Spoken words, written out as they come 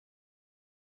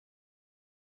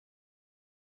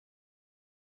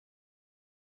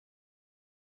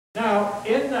Now,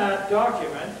 in that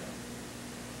document,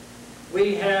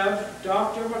 we have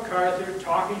Dr. MacArthur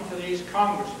talking to these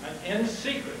congressmen in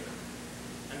secret.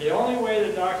 And the only way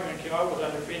the document came out was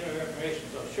under Freedom of Information,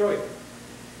 so I'll show you.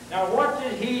 Now, what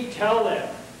did he tell them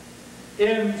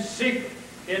in secret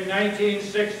in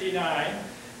 1969,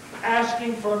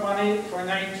 asking for money for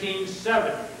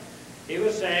 1970? He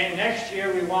was saying, next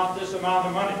year we want this amount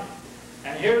of money,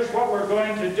 and here's what we're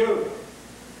going to do.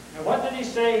 And what did he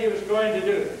say he was going to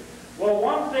do? Well,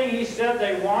 one thing he said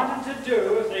they wanted to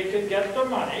do, if they could get the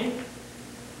money,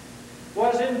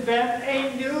 was invent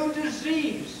a new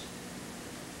disease.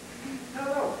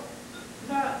 No,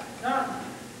 not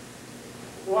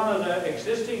one of the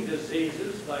existing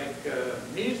diseases like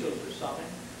measles or something,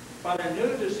 but a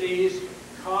new disease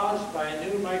caused by a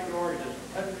new microorganism.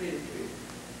 Let me read it to you.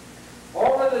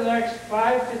 Over the next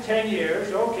 5 to 10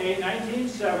 years, okay,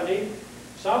 1970,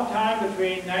 sometime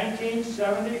between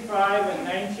 1975 and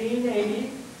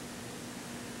 1980,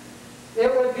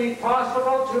 it would be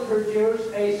possible to produce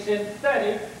a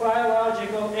synthetic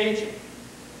biological agent.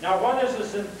 Now, what is a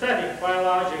synthetic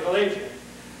biological agent?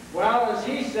 Well, as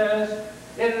he says,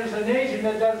 it is an agent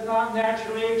that does not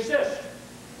naturally exist.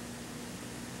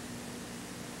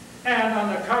 And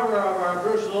on the cover of our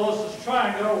brucellosis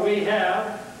triangle, we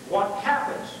have what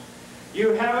happens.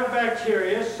 You have a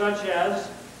bacteria such as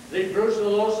the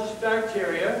brucellosis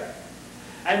bacteria,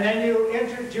 and then you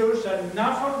introduce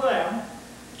enough of them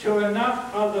to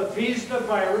enough of the Vista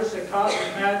virus that causes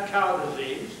mad cow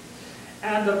disease,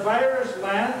 and the virus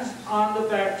lands on the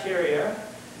bacteria,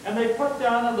 and they put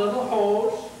down a little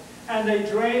hose, and they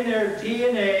drain their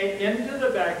DNA into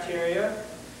the bacteria,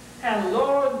 and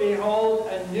lo and behold,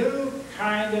 a new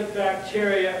kind of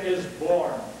bacteria is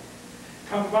born,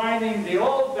 combining the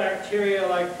old bacteria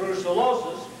like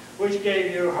brucellosis, which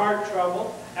gave you heart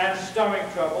trouble, and stomach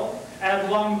trouble,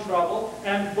 and lung trouble,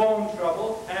 and bone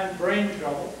trouble, and brain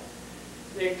trouble.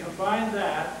 They combine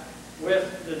that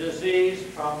with the disease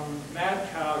from mad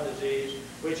cow disease,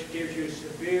 which gives you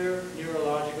severe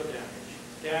neurological damage.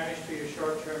 Damage to your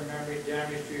short-term memory,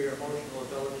 damage to your emotional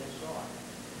ability, and so on.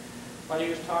 But he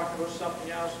was talking about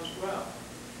something else as well.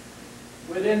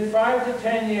 Within 5 to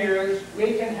 10 years,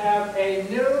 we can have a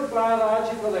new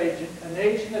biological agent, an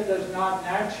agent that does not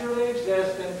naturally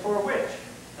exist, and for which,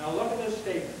 now look at this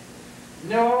statement,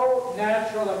 no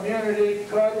natural immunity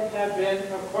could have been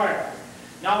acquired.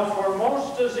 Now, for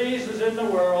most diseases in the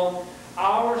world,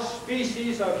 our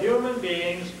species of human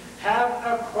beings have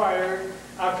acquired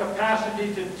a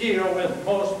capacity to deal with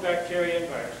most bacteria and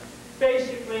viruses.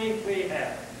 Basically, we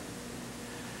have.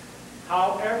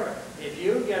 However, if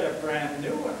you get a brand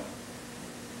new one,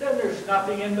 then there's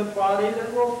nothing in the body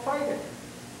that will fight it,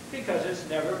 because it's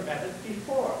never met it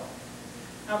before.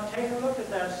 Now take a look at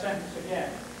that sentence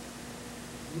again.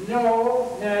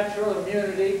 No natural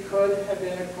immunity could have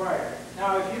been acquired.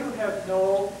 Now if you have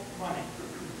no money,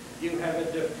 you have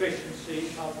a deficiency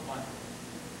of money.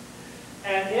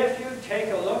 And if you take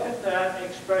a look at that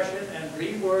expression and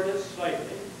reword it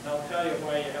slightly, and I'll tell you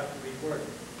why you have to reword it.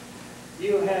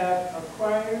 You have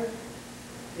acquired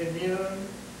immune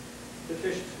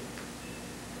deficiency,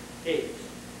 AIDS.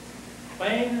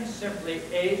 Plain and simply,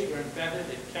 AIDS were invented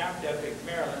in Camp Devick,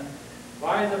 Maryland,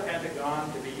 by the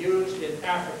Pentagon to be used in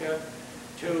Africa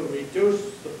to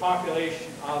reduce the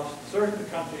population of certain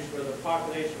countries where the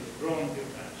population was growing too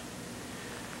fast.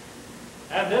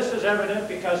 And this is evident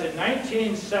because in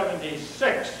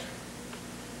 1976,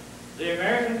 the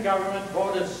American government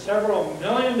voted several $1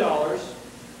 million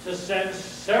to send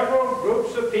several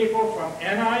groups of people from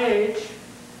NIH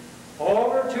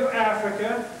over to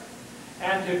Africa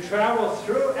and to travel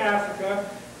through Africa,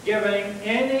 giving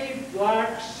any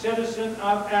black citizen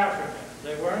of Africa.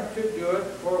 They weren't to do it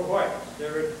for whites.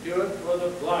 They were to do it for the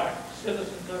black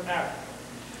citizens of Africa.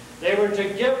 They were to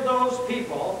give those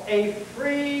people a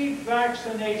free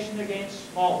vaccination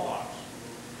against smallpox.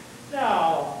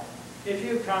 Now, if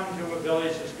you come to a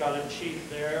village that's got a chief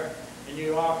there, and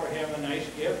you offer him a nice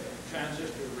gift, a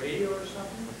transistor radio or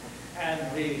something, and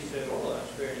he said, oh,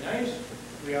 that's very nice.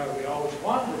 We always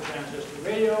wanted a transistor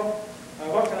radio.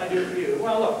 What can I do for you?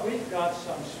 Well, look, we've got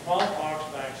some smallpox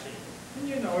vaccine. And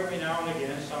you know, every now and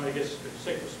again, somebody gets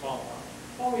sick with smallpox.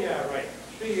 Oh, yeah, right.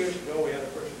 3 years ago, we had a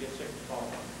person get sick with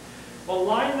smallpox. Well,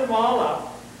 line them all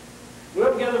up.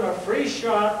 We'll give them a free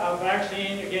shot of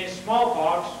vaccine against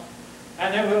smallpox,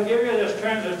 and then we'll give you this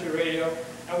transistor radio,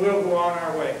 and we'll go on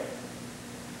our way.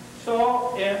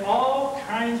 So, in all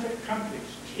kinds of countries,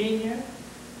 Kenya,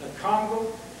 the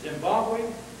Congo, Zimbabwe,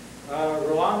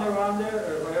 Rwanda,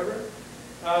 or whatever,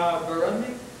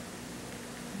 Burundi,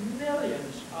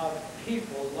 millions of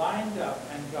people lined up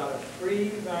and got a free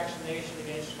vaccination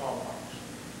against smallpox.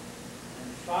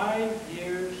 And 5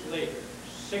 years later,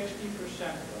 60% of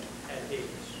them had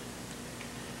AIDS.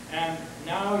 And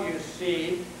now you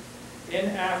see, in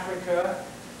Africa,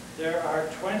 there are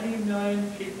 20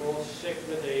 million people sick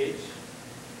with AIDS,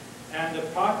 and the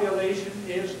population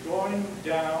is going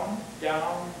down,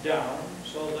 down, down,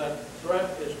 so that threat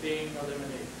is being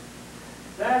eliminated.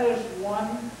 That is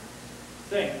one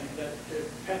thing that the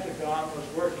Pentagon was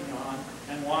working on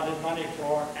and wanted money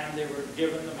for, and they were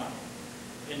given the money.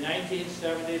 In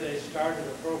 1970, they started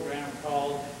a program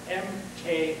called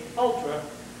MK Ultra,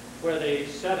 where they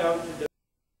set out to develop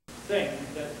a thing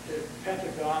that the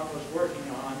Pentagon was working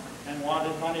on and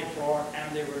wanted money for,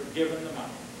 and they were given the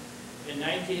money. In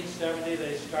 1970,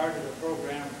 they started a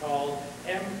program called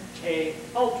MK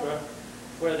Ultra,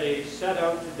 where they set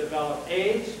out to develop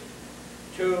AIDS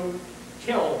to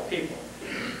kill people.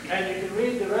 And you can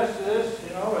read the rest of this,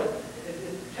 you know, it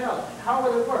tells. How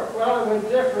would it work? Well, it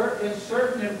would differ in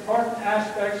certain important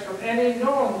aspects from any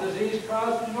known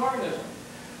disease-causing organism.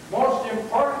 Most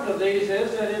important of these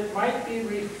is that it might be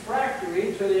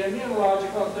refractory to the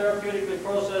immunological and therapeutic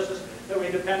processes that we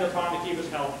depend upon to keep us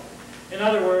healthy. In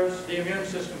other words, the immune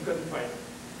system couldn't fight it.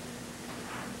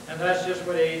 And that's just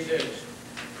what AIDS is.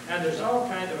 And there's all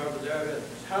kinds of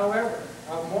evidence. However,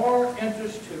 of more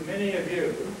interest to many of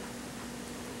you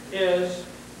is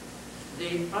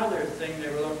the other thing they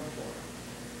were looking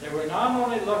for. They were not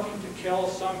only looking to kill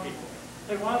some people,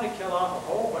 they wanted to kill off a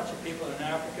whole bunch of people in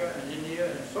Africa and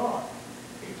India and so on.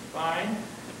 Fine,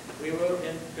 we will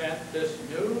invent this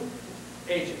new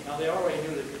agent. Now, they already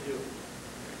knew they could do it,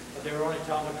 but they were only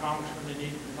telling the congressmen they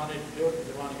needed the money to do it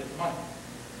because they wanted to get the money.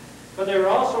 But they were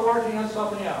also working on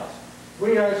something else.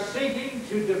 We are seeking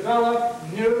to develop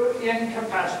new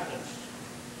incapacitants.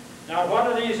 Now, what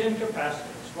are these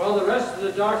incapacitants? Well, the rest of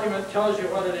the document tells you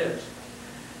what it is.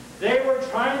 They were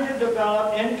trying to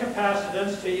develop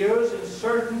incapacitants to use in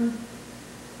certain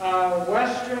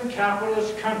Western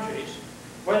capitalist countries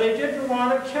where they didn't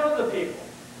want to kill the people.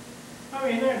 I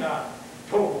mean, they're not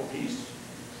total beasts.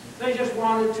 They just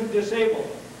wanted to disable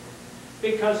them.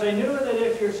 Because they knew that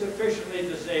if you're sufficiently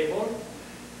disabled,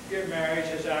 your marriage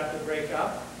is apt to break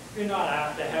up. You're not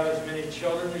apt to have as many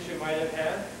children as you might have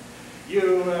had.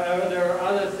 There are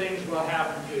other things will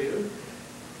happen to you.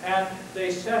 And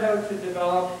they set out to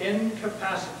develop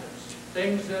incapacitants,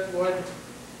 things that would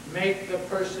make the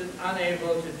person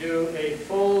unable to do a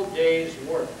full day's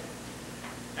work.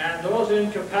 And those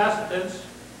incapacitants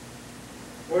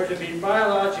were to be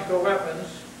biological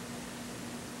weapons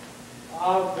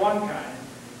of one kind.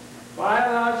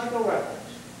 Biological weapons,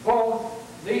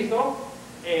 both lethal,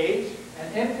 AIDS,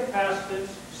 and incapacitants,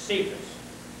 cephas,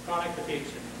 chronic fatigue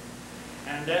syndrome.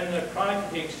 And then the chronic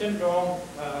fatigue syndrome,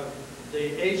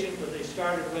 the agent that they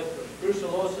started with was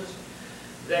brucellosis.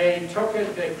 They took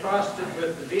it, they crossed it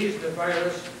with the bees, the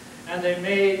virus, and they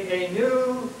made a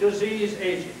new disease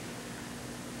agent.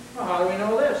 Well, how do we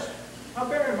know this? Now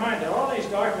bear in mind that all these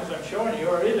documents I'm showing you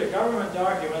are either government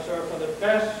documents or for the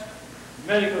best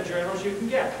medical journals you can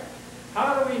get.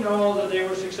 How do we know that they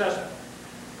were successful?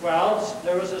 Well,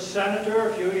 there was a senator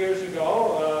a few years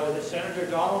ago, the Senator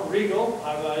Donald Regal,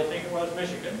 I think it was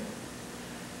Michigan,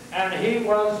 and he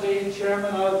was the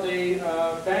chairman of the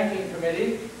banking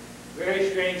committee, very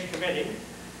strange committee,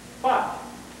 but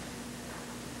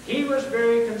he was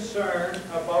very concerned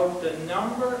about the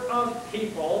number of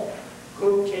people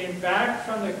who came back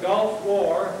from the Gulf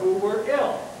War who were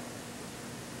ill.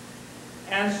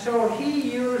 And so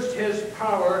he used his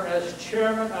power as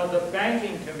chairman of the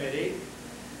banking committee,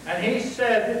 and he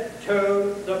said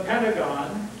to the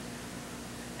Pentagon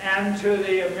and to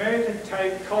the American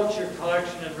Type Culture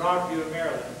Collection in Rockview,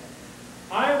 Maryland,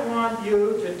 I want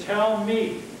you to tell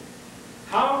me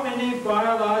how many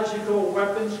biological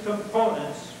weapons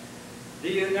components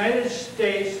the United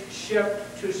States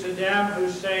shipped to Saddam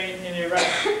Hussein in Iraq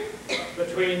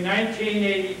between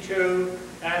 1982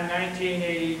 and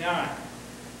 1989.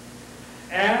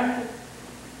 And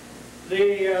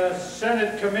the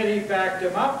Senate committee backed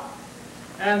him up,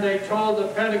 and they told the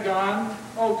Pentagon,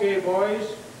 okay boys,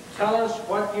 tell us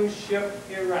what you shipped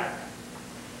Iraq.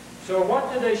 So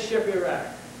what did they ship Iraq?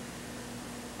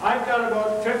 I've got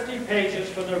about 50 pages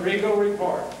from the Regal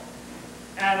report,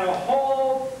 and a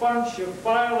whole bunch of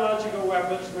biological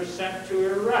weapons were sent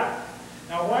to Iraq.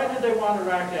 Now why did they want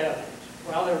Iraq to have these?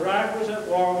 Well, Iraq was at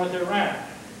war with Iran,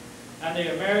 and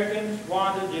the Americans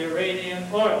wanted the Iranian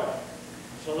oil.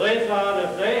 So they thought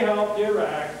if they helped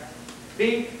Iraq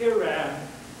beat Iran,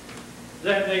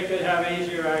 then they could have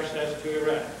easier access to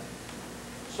Iran.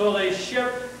 So they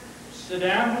shipped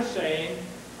Saddam Hussein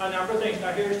a number of things.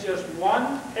 Now here's just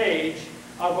one page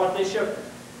of what they shipped them.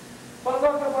 But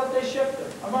look at what they shipped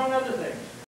them, among other things.